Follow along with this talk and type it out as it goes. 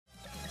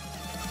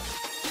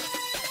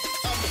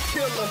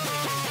killer.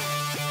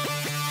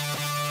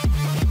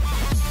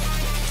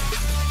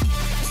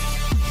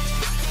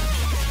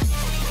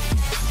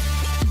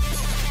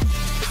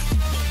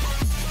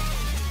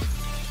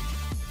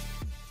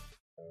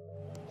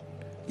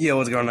 Yo,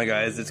 what's going on,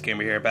 guys? It's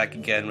Gamer here, back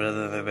again with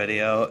another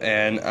video,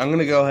 and I'm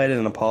gonna go ahead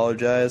and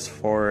apologize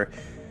for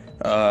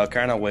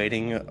kind of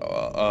waiting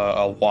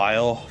a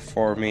while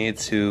for me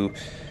to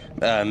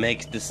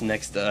make this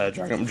next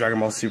Dragon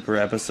Ball Super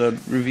episode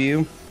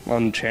review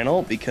on the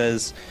channel,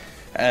 because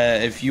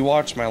if you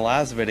watched my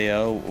last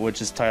video,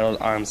 which is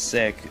titled "I'm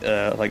Sick,"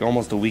 like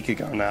almost a week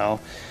ago now,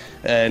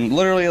 and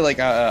literally like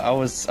I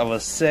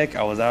was sick,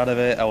 I was out of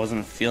it, I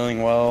wasn't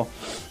feeling well.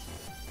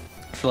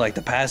 For like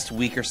the past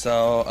week or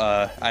so,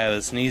 I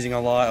was sneezing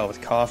a lot, I was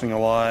coughing a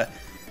lot,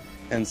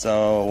 and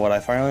so what I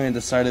finally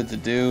decided to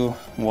do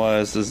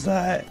is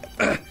that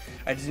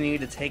I just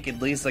needed to take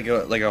at least like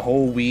a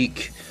whole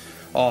week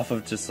off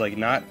of just like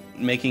not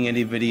making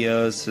any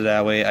videos, so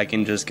that way I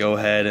can just go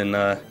ahead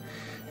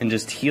and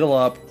just heal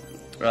up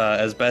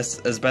as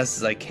best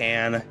as I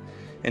can,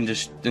 and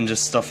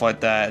just stuff like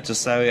that,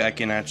 just so I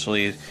can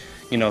actually,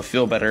 you know,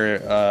 feel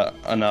better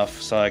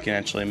enough so I can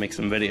actually make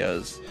some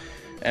videos.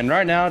 And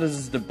right now, this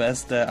is the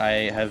best that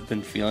I have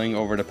been feeling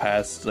over the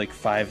past like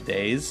 5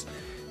 days.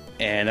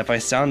 And if I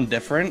sound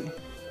different,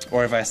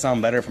 or if I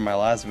sound better from my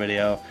last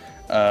video,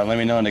 let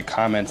me know in the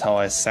comments how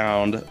I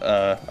sound.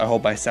 I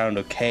hope I sound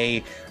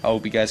okay. I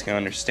hope you guys can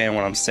understand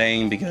what I'm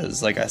saying,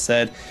 because like I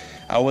said,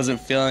 I wasn't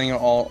feeling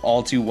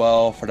all too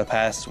well for the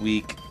past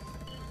week.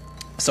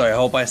 So I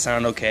hope I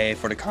sound okay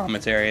for the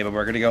commentary, but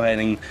we're going to go ahead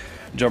and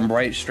jump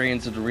right straight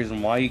into the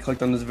reason why you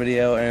clicked on this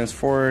video, and it's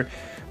for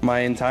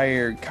my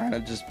entire kind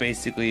of just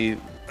basically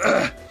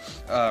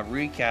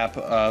recap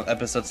of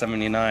episode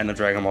 79 of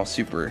Dragon Ball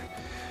Super.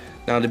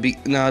 Now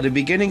the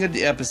beginning of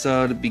the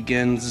episode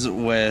begins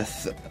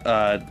with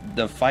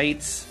the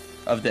fights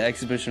of the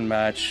exhibition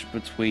match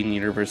between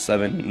Universe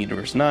 7 and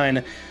Universe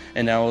 9,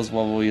 and that was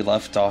what we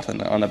left off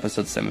on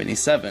episode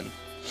 77.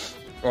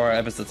 Or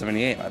episode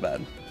 78, my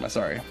bad.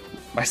 Sorry.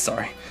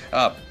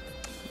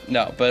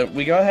 No, but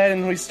we go ahead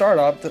and we start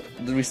off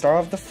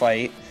the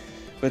fight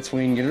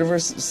between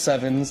Universe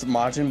 7's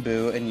Majin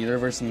Buu and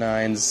Universe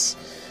 9's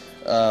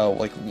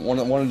like one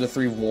of the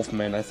three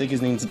Wolfmen. I think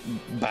his name's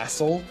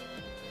Basil,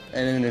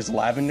 and then there's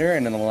Lavender,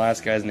 and then the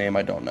last guy's name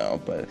I don't know,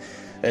 but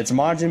it's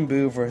Majin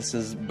Buu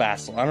versus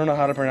Basil. I don't know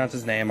how to pronounce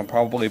his name. I'm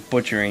probably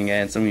butchering it,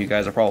 and some of you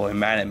guys are probably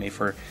mad at me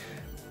for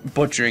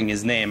butchering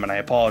his name, and I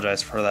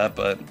apologize for that.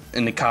 But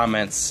in the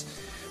comments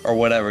or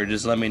whatever,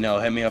 just let me know.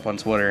 Hit me up on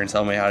Twitter and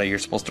tell me how you're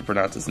supposed to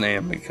pronounce his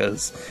name,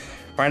 because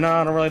right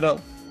now I don't really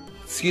know.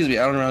 Excuse me,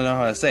 I don't really know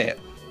how to say it.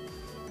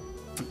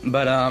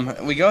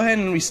 But we go ahead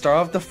and we start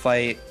off the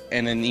fight,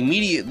 and then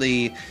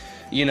immediately,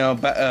 you know,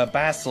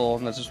 Basil,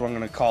 that's just what I'm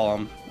gonna call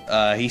him.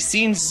 He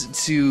seems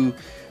to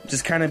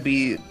just kind of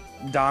be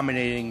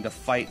dominating the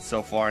fight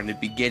so far in the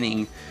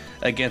beginning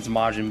against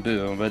Majin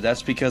Buu, but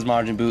that's because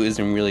Majin Buu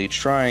isn't really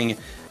trying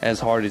as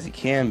hard as he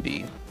can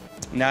be,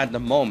 not at the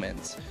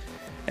moment.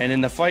 And then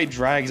the fight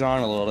drags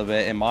on a little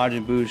bit, and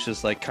Majin Buu's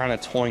just like kind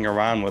of toying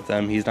around with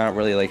them. He's not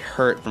really like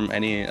hurt from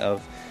any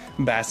of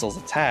Basil's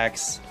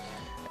attacks,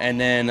 and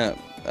then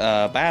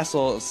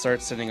Basil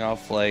starts setting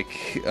off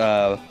like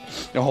a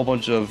whole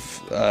bunch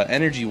of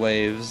energy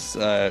waves,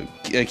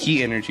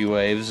 key energy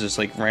waves, just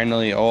like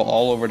randomly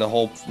all over the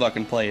whole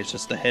fucking place,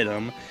 just to hit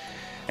him.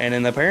 And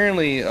then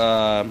apparently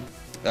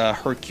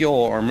Hercule,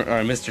 or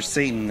Mr.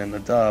 Satan in the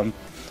dub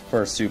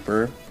for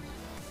Super,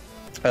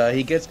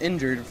 he gets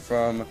injured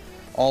from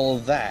all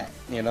of that.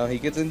 You know, he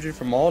gets injured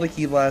from all the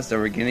key blasts that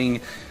were getting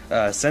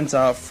sent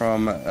out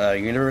from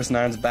Universe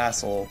 9's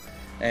Basil.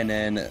 And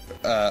then,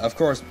 of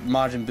course,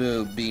 Majin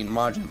Buu being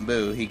Majin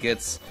Buu, he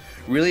gets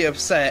really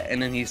upset,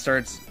 and then he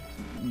starts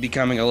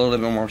becoming a little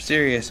bit more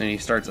serious, and he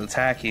starts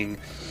attacking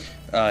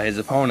his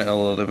opponent a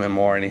little bit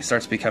more, and he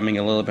starts becoming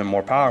a little bit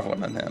more powerful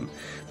than him.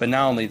 But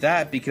not only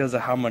that, because of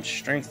how much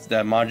strength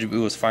that Majin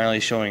Buu was finally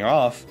showing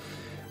off,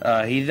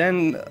 he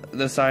then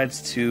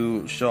decides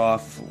to show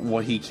off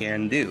what he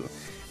can do.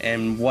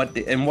 And what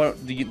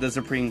the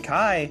Supreme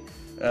Kai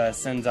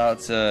sends out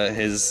to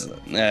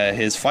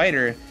his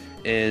fighter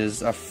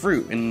is a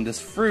fruit, and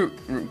this fruit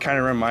kind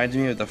of reminds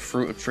me of the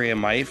fruit of Tree of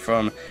Might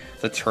from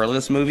the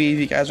Turles movie, if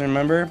you guys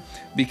remember,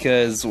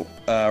 because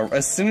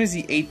as soon as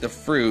he ate the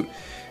fruit,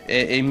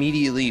 it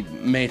immediately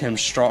made him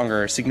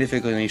stronger,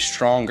 significantly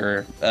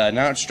stronger,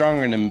 not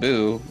stronger than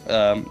Buu,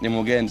 and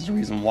we'll get into the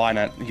reason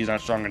why he's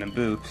not stronger than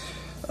Buu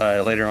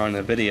later on in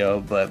the video,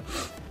 but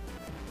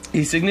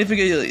he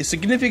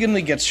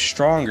significantly gets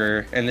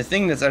stronger. And the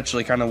thing that's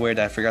actually kind of weird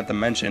that I forgot to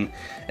mention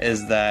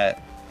is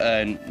that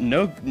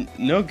no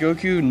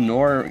Goku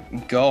nor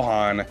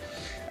Gohan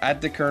at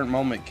the current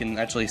moment can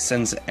actually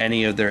sense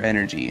any of their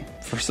energy.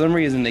 For some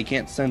reason, they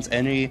can't sense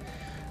any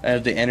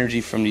of the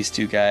energy from these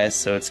two guys,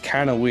 so it's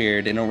kind of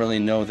weird. They don't really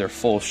know their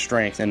full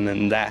strength, and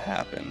then that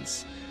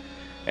happens.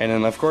 And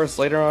then, of course,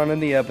 later on in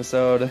the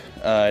episode,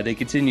 they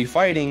continue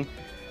fighting,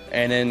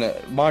 and then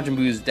Majin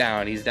Buu's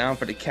down. He's down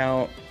for the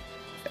count,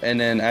 and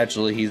then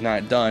actually he's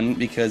not done,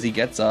 because he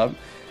gets up,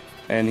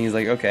 And he's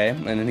like, okay.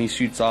 And then he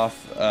shoots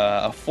off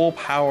a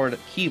full-powered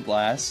Ki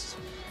Blast,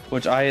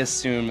 which I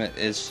assume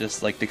is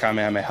just like the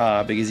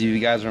Kamehameha, because if you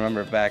guys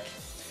remember back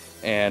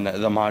in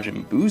the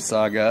Majin Buu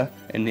saga,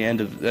 in the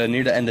end of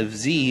near the end of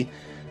Z,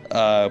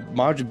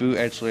 Majin Buu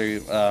actually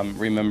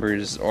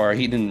remembers, or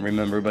he didn't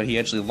remember, but he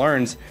actually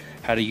learns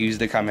how to use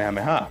the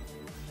Kamehameha,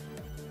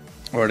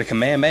 or the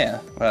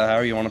Kamehameha,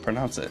 however you want to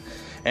pronounce it.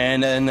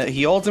 And then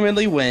he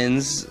ultimately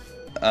wins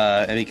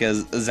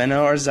because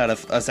Zeno are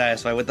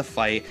satisfied with the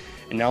fight.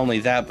 And not only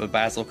that, but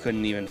Basil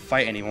couldn't even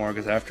fight anymore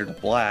because after the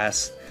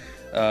blast,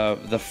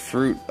 the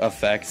fruit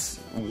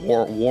effects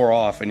wore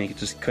off and he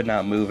just could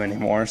not move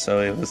anymore. So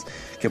it was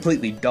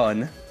completely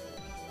done.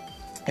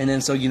 And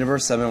then so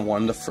Universe 7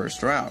 won the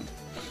first round.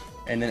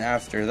 And then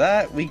after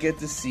that, we get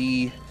to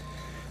see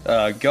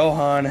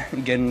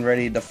Gohan getting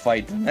ready to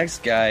fight the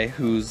next guy,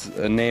 whose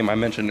name I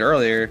mentioned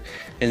earlier.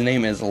 His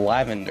name is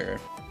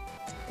Lavender.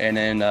 And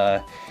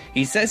then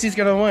he says he's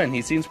gonna win.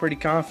 He seems pretty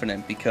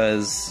confident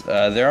because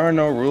there are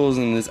no rules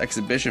in this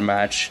exhibition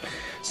match.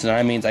 So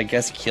that means, I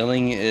guess,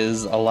 killing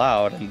is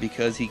allowed, and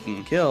because he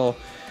can kill,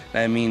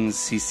 that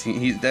means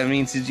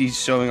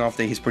he's showing off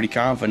that he's pretty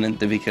confident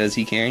that because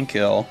he can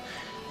kill.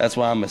 That's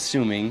why I'm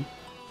assuming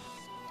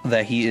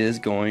that he is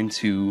going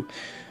to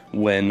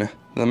win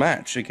the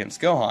match against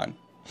Gohan.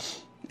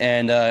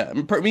 And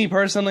me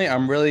personally,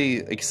 I'm really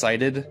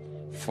excited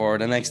for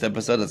the next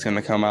episode that's going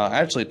to come out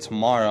actually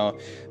tomorrow,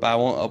 but I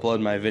won't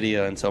upload my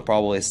video until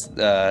probably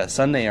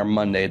Sunday or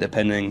Monday,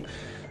 depending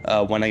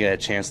when I get a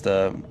chance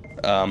to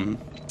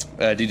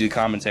do the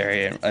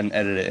commentary and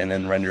edit it and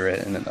then render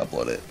it and then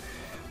upload it.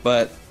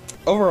 But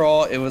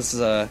overall, it was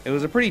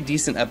a pretty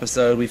decent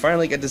episode. We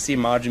finally get to see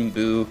Majin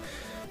Buu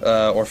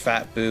or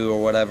Fat Buu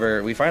or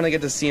whatever. We finally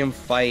get to see him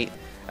fight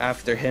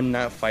after him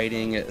not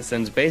fighting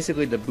since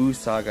basically the Buu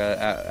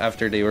saga,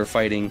 after they were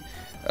fighting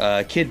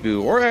Kid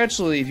Buu, or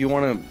actually, if you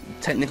want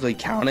to technically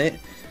count it,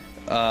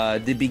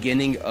 the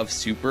beginning of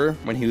Super,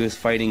 when he was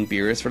fighting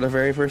Beerus for the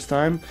very first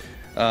time.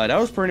 That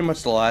was pretty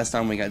much the last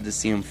time we got to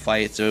see him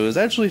fight, so it was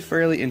actually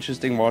fairly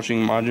interesting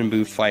watching Majin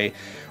Buu fight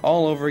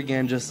all over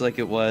again, just like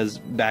it was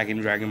back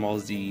in Dragon Ball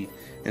Z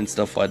and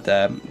stuff like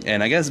that.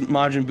 And I guess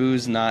Majin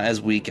Buu's not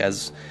as weak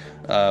as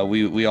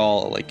we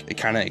all like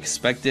kind of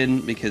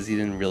expected, because he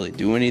didn't really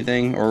do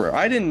anything, or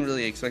I didn't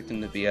really expect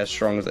him to be as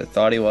strong as I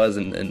thought he was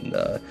in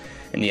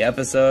the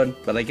episode,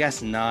 but I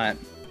guess not.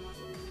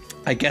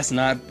 It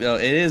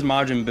is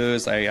Majin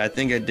Buu, so I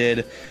think I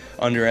did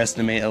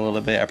underestimate a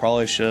little bit. I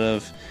probably should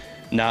have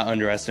not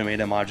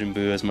underestimated Majin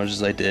Buu as much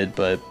as I did,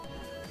 but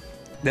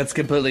that's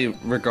completely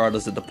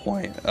regardless of the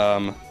point.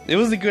 It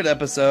was a good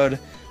episode,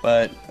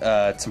 but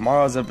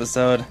tomorrow's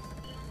episode,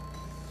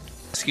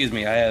 excuse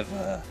me, I have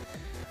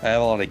a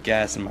lot of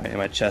gas in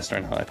my chest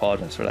right now. I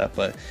apologize for that,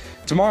 but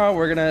tomorrow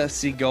we're gonna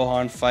see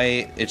Gohan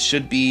fight. It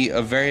should be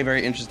a very,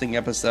 very interesting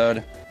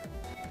episode,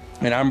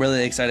 and I'm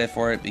really excited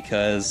for it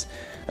because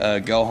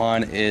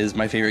Gohan is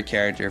my favorite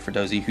character, for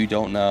those of you who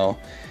don't know.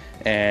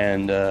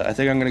 And I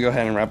think I'm going to go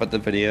ahead and wrap up the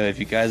video. If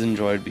you guys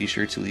enjoyed, be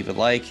sure to leave a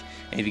like.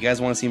 And if you guys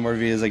want to see more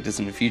videos like this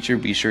in the future,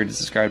 be sure to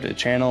subscribe to the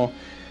channel.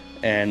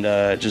 And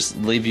just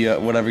leave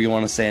whatever you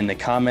want to say in the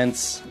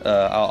comments.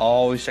 I'll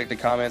always check the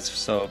comments,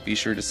 so be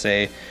sure to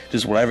say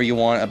just whatever you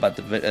want about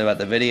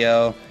the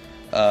video.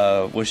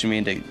 Wishing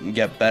me to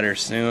get better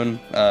soon.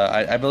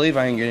 I believe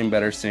I am getting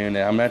better soon. And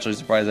I'm actually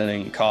surprised I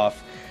didn't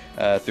cough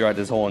throughout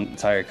this whole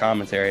entire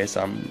commentary,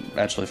 so I'm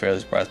actually fairly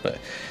surprised, but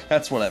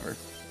that's whatever.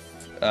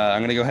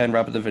 I'm going to go ahead and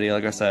wrap up the video.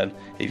 Like I said,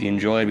 if you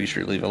enjoyed, be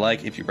sure to leave a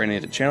like. If you're brand new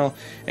to the channel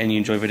and you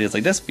enjoy videos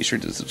like this, be sure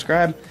to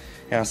subscribe.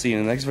 And I'll see you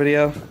in the next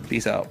video.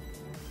 Peace out.